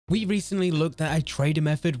We recently looked at a trader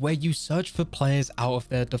method where you search for players out of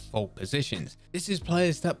their default positions. This is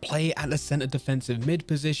players that play at the center defensive mid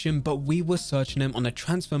position, but we were searching them on the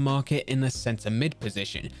transfer market in the center mid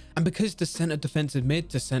position. And because the center defensive mid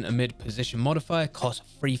to center mid position modifier costs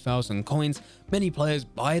 3,000 coins, many players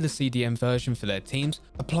buy the CDM version for their teams,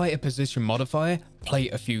 apply a position modifier, play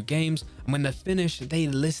a few games, and when they're finished, they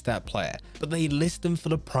list that player, but they list them for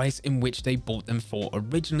the price in which they bought them for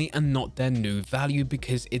originally and not their new value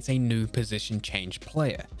because it's a new position change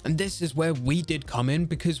player. And this is where we did come in,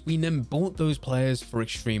 because we then bought those players for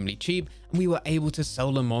extremely cheap and we were able to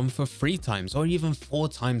sell them on for 3 times or even 4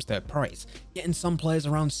 times their price, getting some players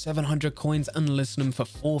around 700 coins and listing them for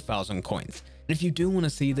 4,000 coins. And if you do want to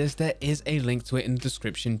see this, there is a link to it in the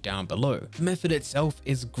description down below. The method itself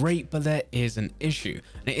is great, but there is an issue,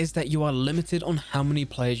 and it is that you are limited on how many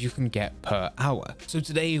players you can get per hour. So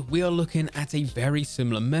today we are looking at a very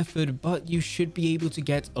similar method, but you should be able to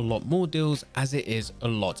get a lot more deals as it is a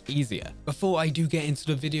lot easier. Before I do get into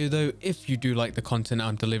the video though, if you do like the content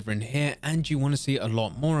I'm delivering here and you want to see a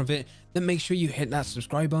lot more of it, then make sure you hit that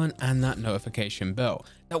subscribe button and that notification bell.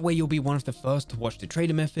 That way you'll be one of the first to watch the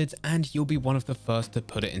trader methods and you'll be one of the first to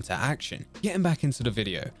put it into action. Getting back into the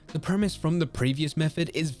video, the premise from the previous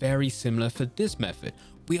method is very similar for this method.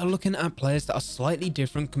 We are looking at players that are slightly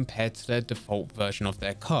different compared to their default version of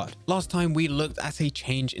their card. Last time we looked at a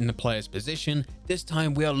change in the player's position. This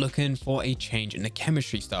time we are looking for a change in the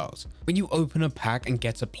chemistry styles. When you open a pack and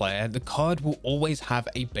get a player, the card will always have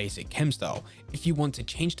a basic chem style. If you want to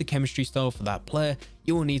change the chemistry style for that player,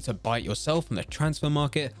 you will need to buy it yourself on the transfer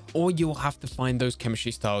market, or you will have to find those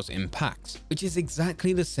chemistry styles in packs, which is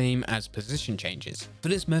exactly the same as position changes. For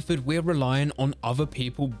this method, we're relying on other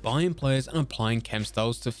people buying players and applying chem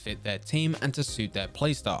styles to fit their team and to suit their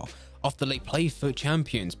playstyle. After they play for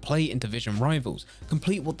champions, play in division rivals,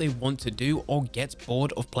 complete what they want to do, or get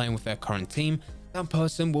bored of playing with their current team, that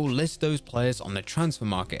person will list those players on the transfer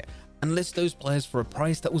market and list those players for a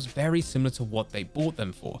price that was very similar to what they bought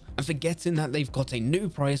them for, and forgetting that they've got a new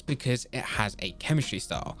price because it has a chemistry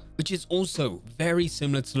style, which is also very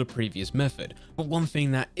similar to the previous method. But one thing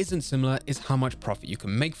that isn't similar is how much profit you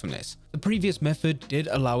can make from this. The previous method did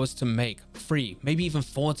allow us to make 3, maybe even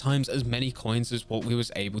 4 times as many coins as what we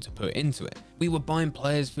was able to put into it. We were buying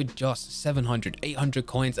players for just 700, 800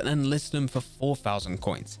 coins and then listing them for 4,000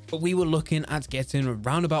 coins. But we were looking at getting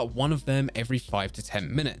around about one of them every 5 to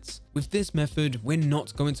 10 minutes. With this method, we're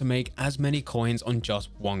not going to make as many coins on just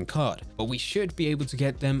one card, but we should be able to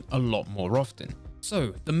get them a lot more often.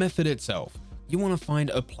 So the method itself, you want to find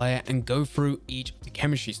a player and go through each of the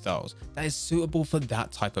chemistry styles that is suitable for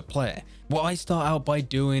that type of player. What I start out by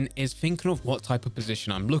doing is thinking of what type of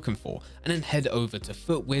position I'm looking for and then head over to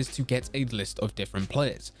FootWiz to get a list of different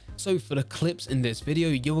players. So for the clips in this video,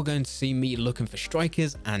 you are going to see me looking for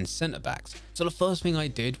strikers and centre backs. So the first thing I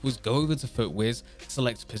did was go over to FootWiz,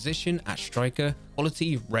 select position at striker,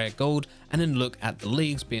 quality, rare gold, and then look at the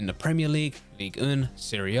leagues being the Premier League, Ligue 1,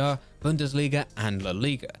 Serie A, Bundesliga and La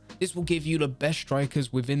Liga. This will give you the best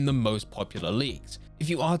strikers within the most popular leagues. If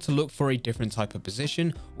you are to look for a different type of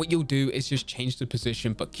position, what you'll do is just change the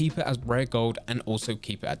position but keep it as rare gold and also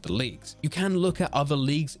keep it at the leagues. You can look at other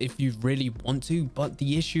leagues if you really want to, but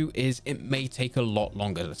the issue is it may take a lot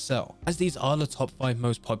longer to sell. As these are the top 5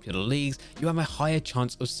 most popular leagues, you have a higher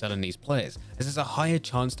chance of selling these players, as there's a higher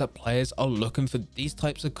chance that players are looking for these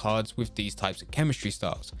types of cards with these types of chemistry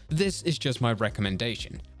styles. This is just my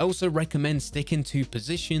recommendation. I also recommend sticking to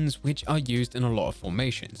positions which are used in a lot of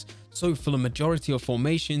formations. So for the majority of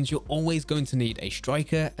formations, you're always going to need a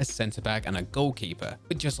striker, a centre back and a goalkeeper.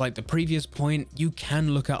 But just like the previous point, you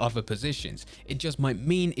can look at other positions. It just might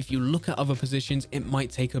mean if you look at other positions, it might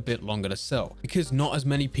take a bit longer to sell because not as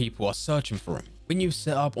many people are searching for them. When you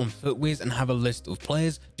set up on FootWiz and have a list of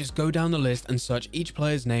players, just go down the list and search each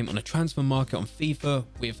player's name on a transfer market on FIFA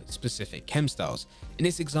with specific chem styles. In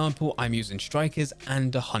this example, I'm using strikers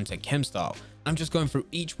and the hunter chem style. I'm just going through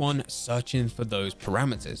each one searching for those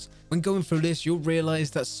parameters. When going through this, you'll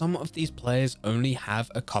realize that some of these players only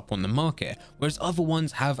have a couple on the market, whereas other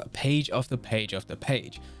ones have page after page after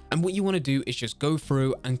page. And what you want to do is just go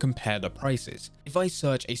through and compare the prices. If I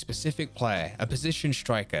search a specific player, a position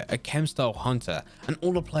striker, a chem style hunter, and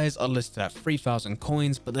all the players are listed at 3,000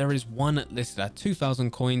 coins, but there is one listed at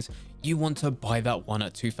 2,000 coins, you want to buy that one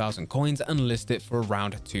at 2,000 coins and list it for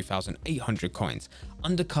around 2,800 coins.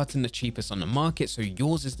 undercutting the cheapest on the market so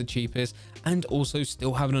yours is the cheapest, and also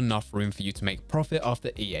still having enough room for you to make profit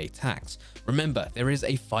after EA tax. Remember, there is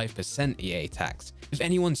a 5% EA tax. If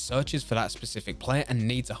anyone searches for that specific player and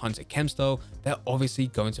needs a hunter chem style, they're obviously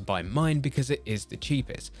going to buy mine because it is the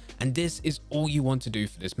cheapest. And this is all you want to do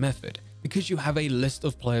for this method. Because you have a list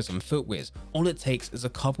of players on FootWiz, all it takes is a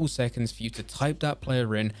couple seconds for you to type that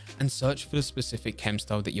player in and search for the specific chem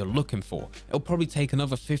style that you're looking for. It'll probably take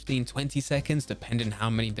another 15-20 seconds depending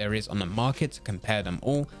how many there is on the market to compare them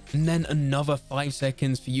all, and then another 5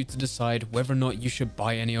 seconds for you to decide whether or not you should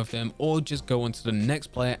buy any of them or just go on to the next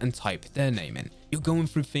player and type their name in. You're going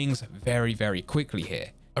through things very quickly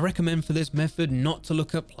here. I recommend for this method not to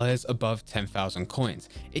look at players above 10,000 coins.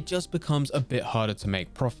 It just becomes a bit harder to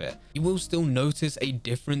make profit. You will still notice a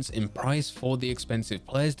difference in price for the expensive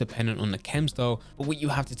players depending on the chem style, but what you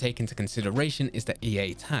have to take into consideration is the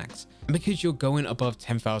EA tax. And because you're going above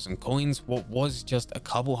 10,000 coins, what was just a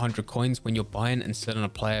couple hundred coins when you're buying and selling a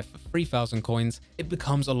player for 3,000 coins, it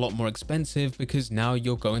becomes a lot more expensive because now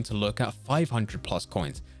you're going to look at 500 plus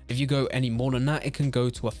coins. If you go any more than that, it can go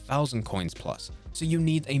to 1,000 coins plus. So you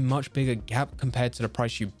need a much bigger gap compared to the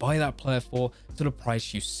price you buy that player for to the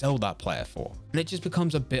price you sell that player for. And it just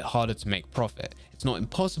becomes a bit harder to make profit. It's not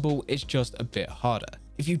impossible, it's just a bit harder.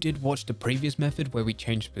 If you did watch the previous method where we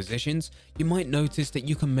changed positions, you might notice that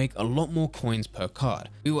you can make a lot more coins per card.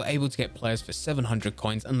 We were able to get players for 700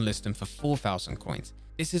 coins and list them for 4,000 coins.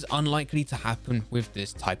 This is unlikely to happen with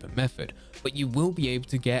this type of method, but you will be able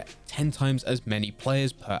to get 10 times as many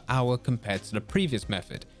players per hour compared to the previous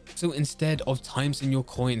method. So instead of timesing your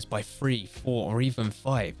coins by 3, 4 or even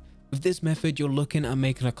 5, with this method you're looking at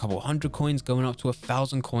making a couple hundred coins going up to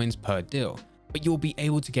 1,000 coins per deal, but you'll be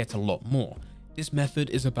able to get a lot more. This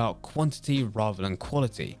method is about quantity rather than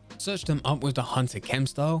quality. Search them up with the hunter chem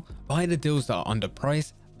style, buy the deals that are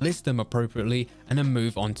underpriced, list them appropriately, and then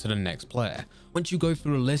move on to the next player. Once you go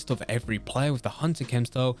through a list of every player with the hunter chem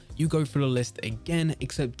style, you go through the list again,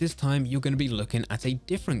 except this time you're going to be looking at a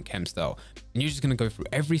different chem style. And you're just going to go through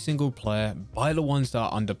every single player, buy the ones that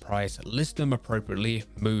are underpriced, list them appropriately,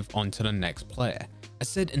 move on to the next player. As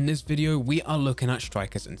said in this video, we are looking at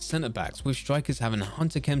strikers and centre backs, with strikers having a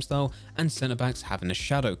hunter chem style and centre backs having a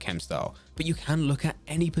shadow chem style. But you can look at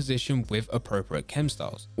any position with appropriate chem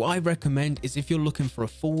styles. What I recommend is if you're looking for a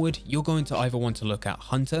forward, you're going to either want to look at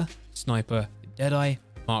hunter, sniper, deadeye,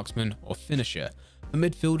 marksman or finisher. For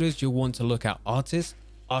midfielders, you'll want to look at artist,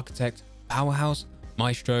 architect, powerhouse,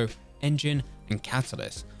 maestro, engine and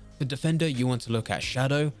catalyst. For defender, you want to look at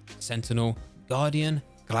shadow, sentinel, guardian,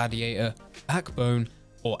 gladiator, backbone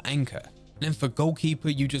or anchor. And then for goalkeeper,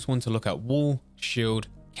 you just want to look at wall, shield,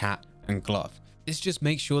 cat and glove. This just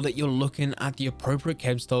makes sure that you're looking at the appropriate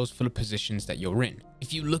chem styles for the positions that you're in.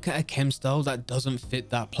 If you look at a chem style that doesn't fit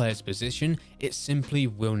that player's position, it simply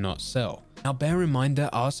will not sell. Now bear in mind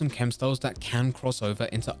there are some chem styles that can cross over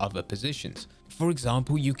into other positions. For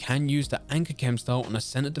example, you can use the anchor chem style on a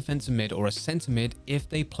center defensive mid or a center mid if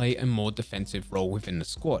they play a more defensive role within the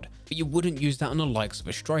squad, but you wouldn't use that on the likes of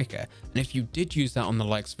a striker, and if you did use that on the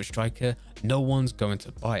likes of a striker, no one's going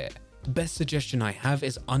to buy it. The best suggestion I have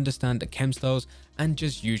is understand the chem styles and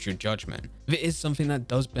just use your judgment. If it is something that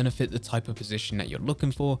does benefit the type of position that you're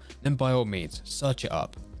looking for, then by all means, search it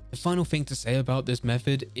up. The final thing to say about this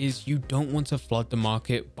method is you don't want to flood the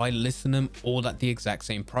market by listing them all at the exact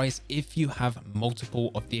same price if you have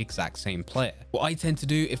multiple of the exact same player. What I tend to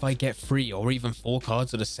do if I get 3 or even 4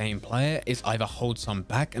 cards of the same player is either hold some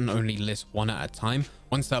back and only list one at a time.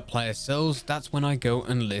 Once that player sells, that's when I go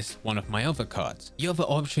and list one of my other cards. The other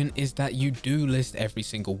option is that you do list every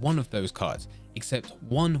single one of those cards, except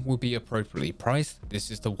one will be appropriately priced.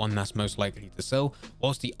 This is the one that's most likely to sell,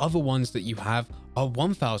 whilst the other ones that you have are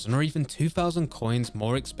 1,000 or even 2,000 coins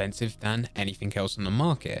more expensive than anything else on the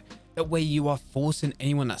market. That way you are forcing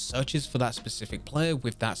anyone that searches for that specific player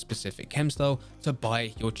with that specific chem style to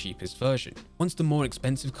buy your cheapest version. Once the more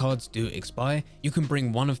expensive cards do expire, you can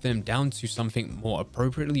bring one of them down to something more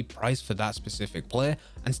appropriately priced for that specific player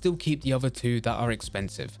and still keep the other 2 that are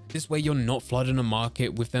expensive. This way you're not flooding the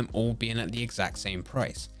market with them all being at the exact same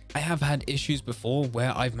price. I have had issues before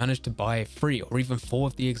where I've managed to buy 3 or even 4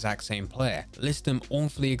 of the exact same player, list them all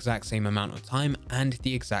for the exact same amount of time and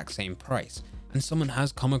the exact same price, and someone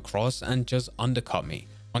has come across and just undercut me.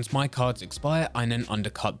 Once my cards expire, I then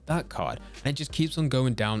undercut that card, and it just keeps on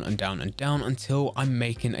going down and down and down until I'm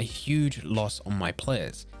making a huge loss on my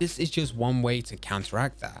players. This is just one way to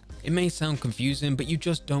counteract that. It may sound confusing, but you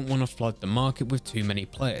just don't want to flood the market with too many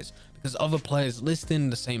players, because other players listing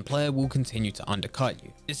the same player will continue to undercut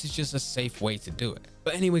you. This is just a safe way to do it.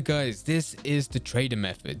 But anyway guys, this is the trader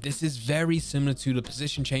method. This is very similar to the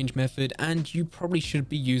position change method, and you probably should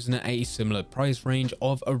be using it at a similar price range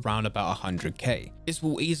of around about 100k. This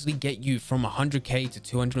will easily get you from 100k to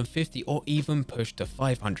 250 or even push to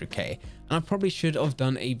 500k. And I probably should have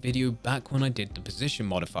done a video back when I did the position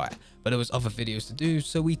modifier, but there was other videos to do,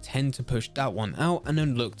 so we tend to push that one out and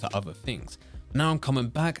then look to other things. Now I'm coming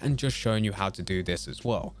back and just showing you how to do this as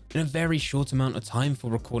well. In a very short amount of time for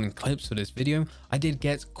recording clips for this video, I did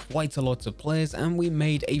get quite a lot of players and we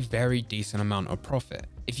made a very decent amount of profit.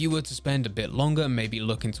 If you were to spend a bit longer, maybe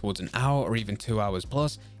looking towards an hour or even 2 hours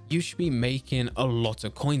plus, you should be making a lot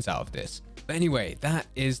of coins out of this. But anyway, that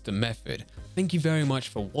is the method. Thank you very much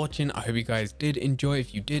for watching. I hope you guys did enjoy.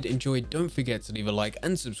 If you did enjoy, don't forget to leave a like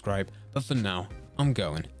and subscribe. But for now, I'm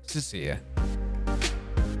going to see ya.